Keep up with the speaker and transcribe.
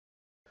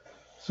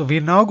So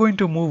we're now going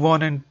to move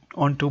on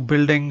to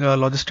building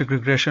logistic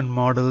regression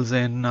models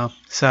in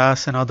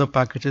SAS and other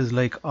packages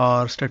like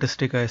R,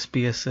 Statistica,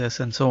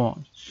 SPSS, and so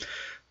on.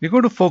 We're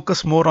going to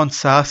focus more on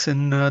SAS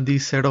in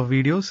these set of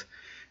videos,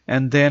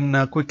 and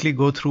then quickly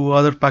go through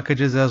other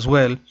packages as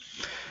well.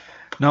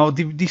 Now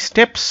the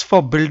steps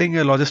for building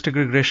a logistic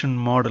regression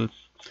model.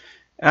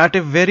 At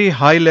a very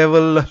high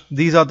level,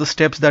 these are the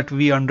steps that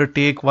we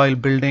undertake while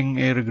building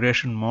a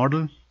regression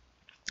model.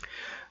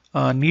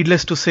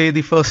 Needless to say,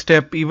 the first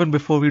step, even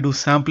before we do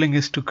sampling,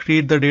 is to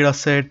create the data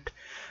set,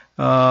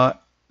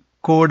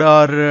 code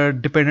our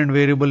dependent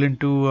variable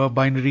into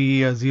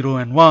binary 0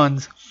 and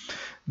 1s,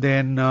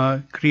 then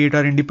create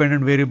our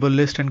independent variable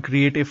list and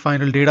create a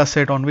final data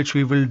set on which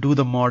we will do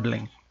the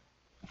modeling.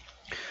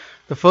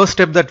 The first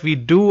step that we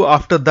do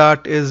after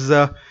that is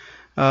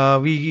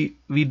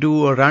we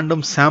do a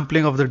random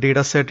sampling of the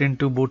data set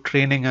into both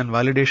training and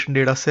validation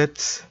data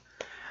sets.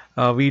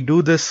 We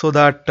do this so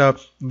that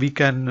we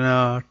can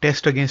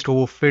test against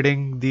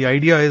overfitting. The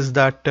idea is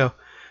that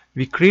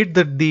we create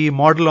the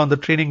model on the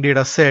training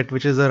data set,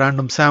 which is a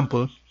random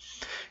sample,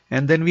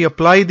 and then we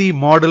apply the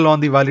model on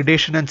the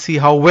validation and see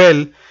how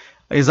well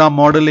is our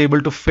model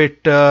able to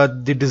fit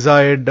the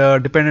desired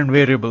dependent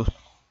variable.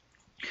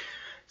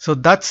 So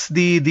that's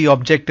the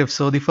objective.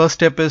 So the first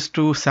step is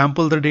to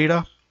sample the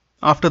data.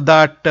 After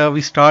that,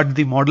 we start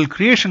the model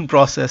creation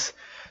process.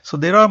 So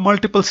there are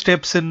multiple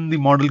steps in the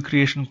model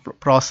creation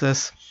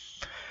process.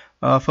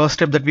 First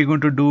step that we're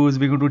going to do is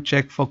we're going to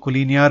check for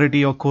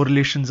collinearity or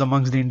correlations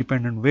amongst the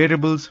independent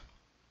variables.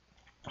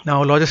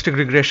 Now, logistic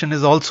regression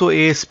is also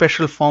a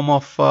special form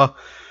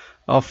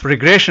of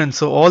regression.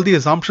 So all the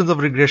assumptions of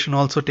regression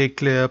also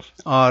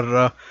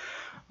are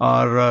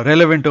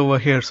relevant over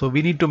here. So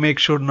we need to make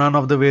sure none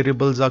of the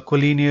variables are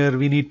collinear.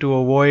 We need to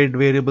avoid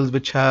variables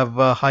which have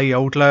high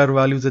outlier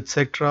values,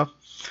 etc.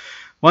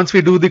 Once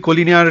we do the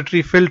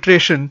collinearity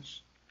filtration,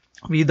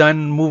 we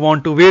then move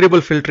on to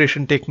variable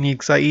filtration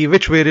techniques, i.e.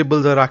 which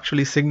variables are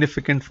actually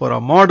significant for our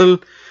model.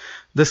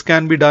 This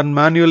can be done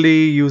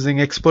manually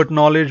using expert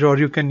knowledge, or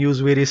you can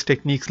use various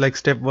techniques like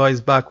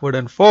stepwise, backward,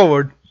 and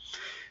forward.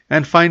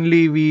 And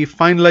finally, we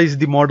finalize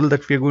the model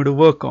that we are going to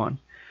work on.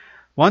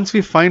 Once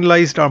we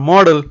finalized our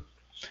model,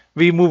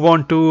 we move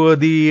on to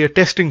the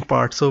testing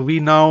part. So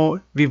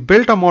we've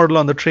built a model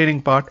on the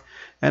training part,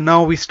 and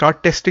now we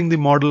start testing the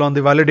model on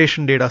the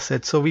validation data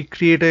set. So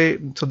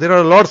there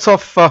are lots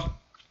of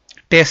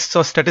tests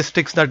or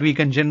statistics that we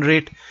can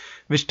generate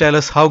which tell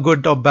us how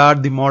good or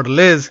bad the model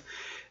is.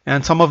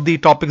 And some of the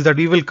topics that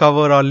we will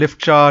cover are lift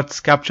charts,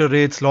 capture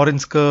rates,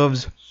 Lorentz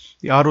curves,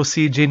 the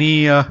ROC,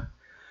 Gini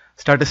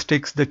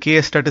statistics, the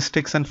KS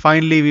statistics, and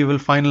finally we will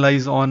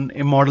finalize on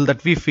a model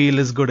that we feel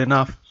is good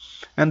enough.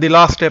 And the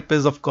last step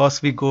is, of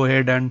course, we go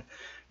ahead and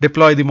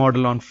deploy the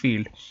model on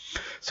field.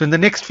 So in the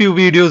next few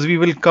videos, we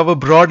will cover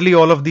broadly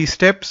all of these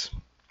steps.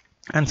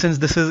 And since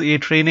this is a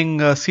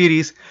training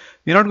series,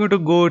 we're not going to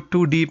go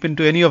too deep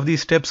into any of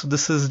these steps. So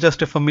this is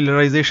just a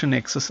familiarization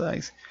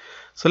exercise.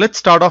 So let's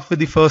start off with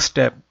the first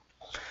step.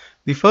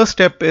 The first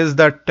step is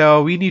that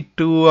we need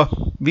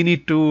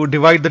to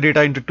divide the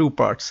data into two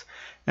parts.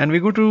 And we're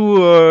going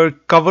to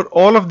cover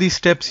all of these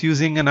steps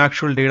using an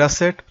actual data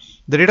set.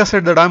 The data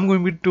set that I'm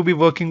going to be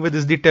working with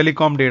is the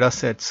telecom data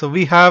set. So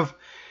we have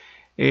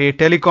a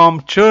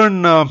telecom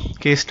churn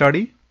case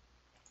study.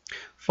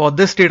 For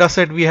this data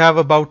set, we have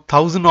about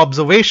 1,000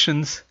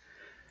 observations,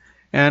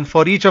 and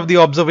for each of the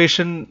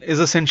observation is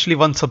essentially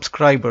one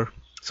subscriber.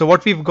 So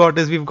what we've got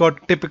is we've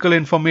got typical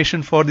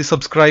information for the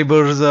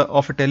subscribers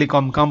of a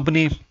telecom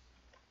company.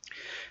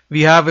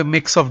 We have a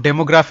mix of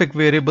demographic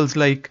variables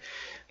like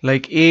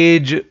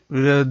age,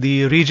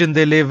 the region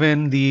they live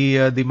in,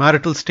 the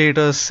marital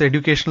status,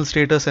 educational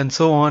status, and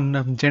so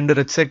on, gender,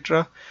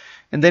 etc.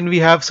 And then we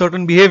have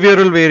certain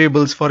behavioral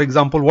variables. For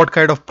example, what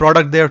kind of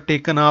product they have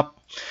taken up,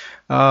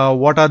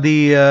 what are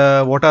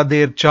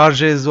their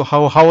charges,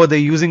 how are they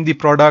using the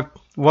product,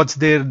 what's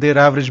their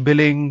average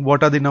billing,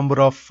 what are the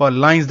number of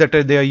lines that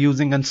they are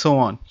using, and so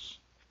on.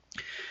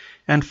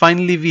 And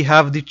finally, we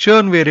have the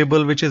churn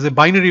variable, which is a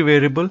binary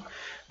variable,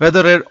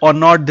 whether or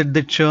not did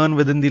they churn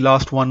within the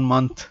last 1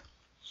 month.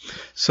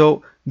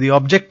 So the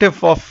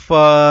objective of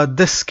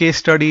this case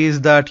study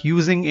is that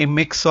using a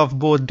mix of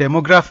both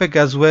demographic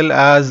as well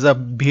as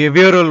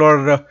behavioral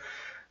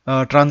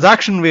or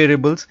transaction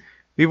variables,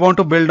 we want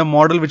to build a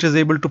model which is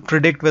able to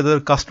predict whether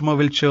a customer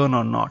will churn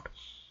or not.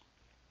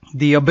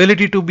 The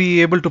ability to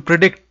be able to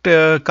predict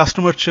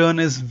customer churn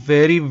is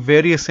very,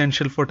 very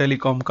essential for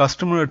telecom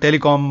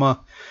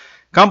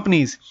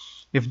companies.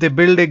 If they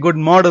build a good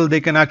model,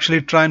 they can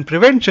actually try and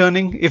prevent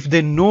churning if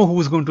they know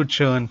who's going to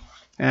churn.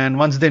 And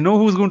once they know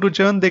who's going to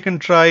churn, they can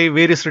try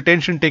various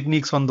retention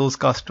techniques on those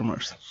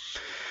customers.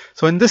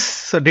 So in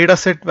this data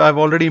set I've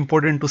already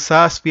imported into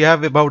SAS, we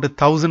have about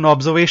 1,000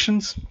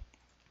 observations,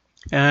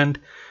 and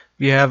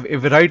we have a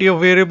variety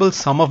of variables.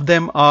 Some of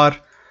them are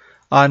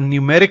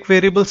numeric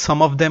variables,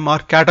 some of them are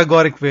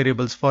categoric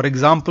variables. For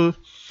example,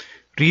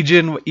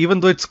 region, even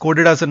though it's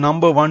coded as a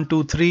number 1,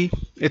 2, 3,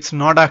 it's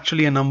not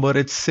actually a number,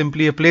 it's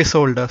simply a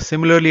placeholder.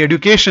 Similarly,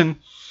 education,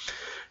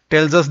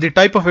 tells us the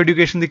type of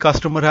education the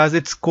customer has.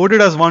 It's coded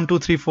as 1, 2,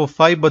 3, 4,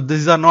 5, but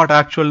these are not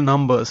actual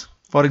numbers.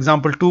 For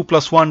example, 2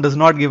 plus 1 does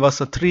not give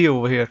us a 3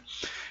 over here.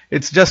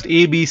 It's just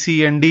A, B,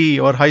 C, and D,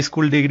 or high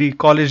school degree,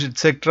 college,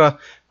 etc.,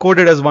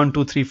 coded as 1,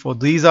 2, 3, 4.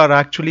 These are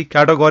actually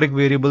categoric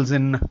variables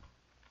in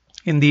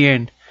the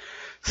end.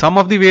 Some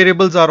of the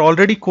variables are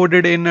already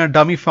coded in a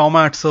dummy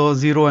format, so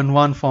 0 and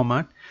 1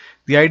 format.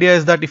 The idea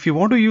is that if you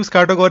want to use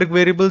categoric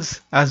variables,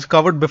 as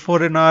covered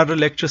before in our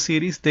lecture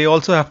series, they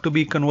also have to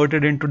be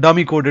converted into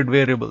dummy coded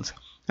variables.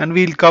 And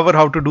we'll cover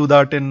how to do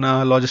that in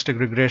logistic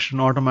regression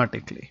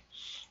automatically.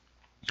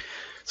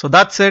 So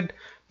that said,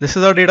 this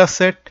is our data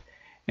set,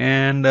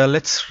 and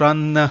let's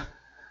run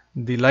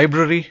the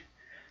library.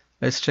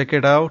 Let's check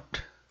it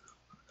out.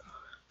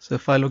 So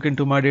if I look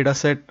into my data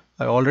set,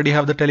 I already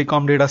have the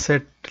telecom data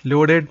set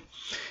loaded.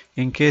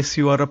 In case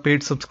you are a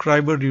paid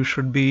subscriber, you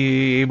should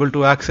be able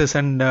to access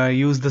and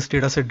use this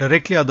dataset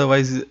directly.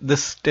 Otherwise,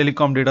 this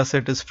telecom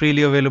dataset is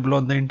freely available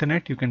on the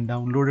internet. You can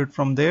download it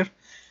from there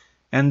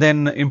and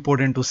then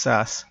import into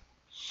SAS.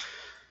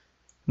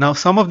 Now,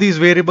 some of these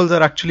variables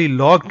are actually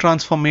log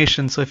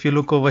transformations. So if you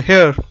look over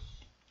here,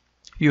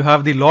 you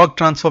have the log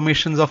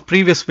transformations of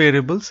previous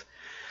variables.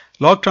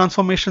 Log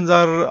transformations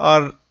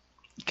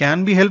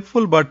can be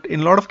helpful, but in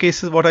a lot of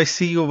cases what I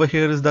see over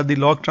here is that the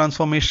log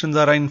transformations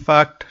are in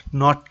fact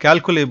not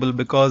calculable,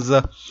 because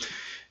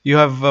you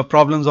have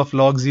problems of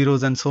log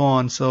zeros and so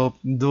on. So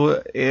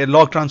a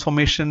log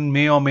transformation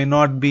may or may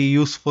not be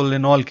useful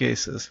in all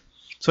cases.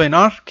 So in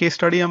our case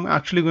study, I'm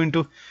actually going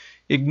to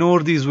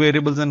ignore these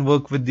variables and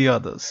work with the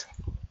others.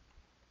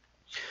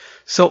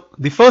 So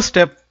the first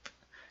step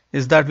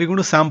is that we're going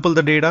to sample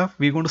the data.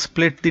 We're going to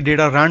split the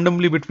data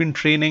randomly between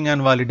training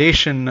and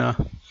validation.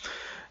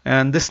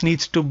 And this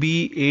needs to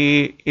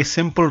be a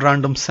simple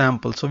random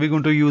sample. So we're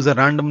going to use a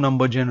random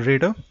number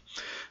generator.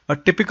 A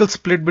typical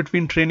split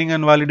between training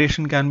and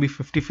validation can be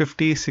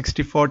 50-50,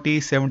 60-40,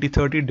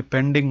 70-30,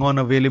 depending on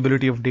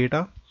availability of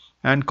data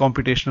and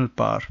computational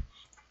power.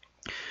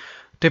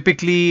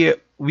 Typically,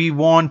 we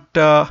want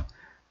to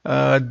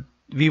have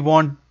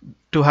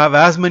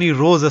as many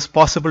rows as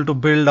possible to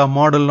build our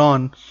model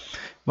on,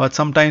 but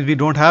sometimes we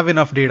don't have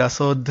enough data.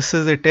 So this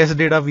is a test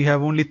data. We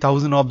have only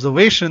 1,000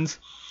 observations.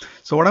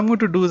 So what I'm going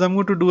to do is I'm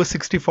going to do a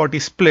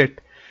 60-40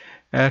 split.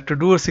 To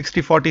do a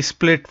 60-40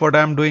 split, what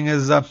I'm doing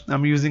is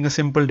I'm using a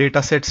simple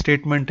data set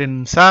statement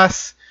in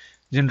SAS,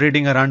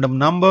 generating a random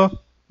number.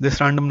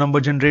 This random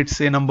number generates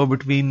a number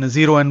between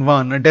 0 and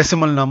 1, a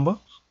decimal number.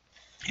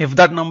 If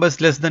that number is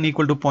less than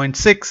equal to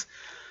 0.6,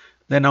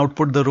 then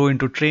output the row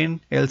into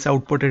train, else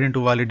output it into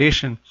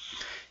validation.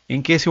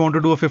 In case you want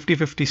to do a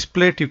 50-50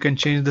 split, you can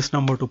change this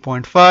number to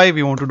 0.5.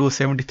 You want to do a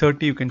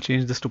 70-30, you can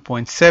change this to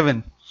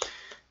 0.7.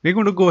 We're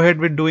going to go ahead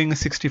with doing a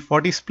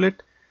 60-40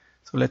 split.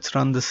 So let's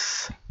run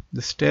this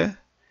there,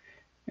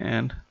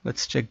 and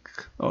let's check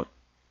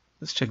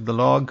the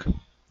log.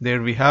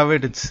 There we have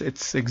it.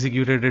 It's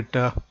executed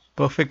it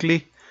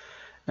perfectly.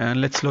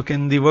 And let's look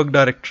in the work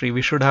directory.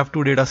 We should have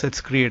two data sets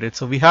created.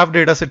 So we have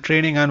dataset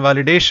training and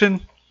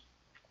validation.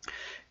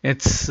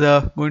 It's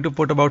going to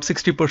put about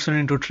 60%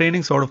 into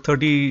training. So out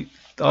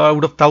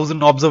of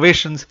 1,000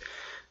 observations,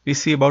 we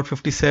see about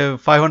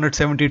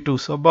 572,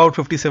 so about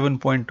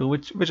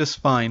 57.2, which is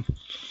fine.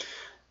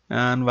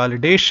 And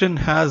validation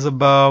has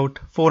about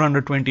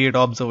 428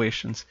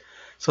 observations.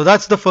 So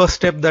that's the first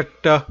step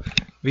that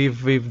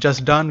we've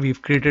just done.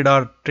 We've created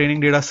our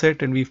training data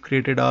set and we've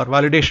created our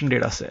validation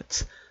data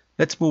sets.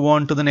 Let's move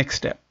on to the next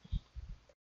step.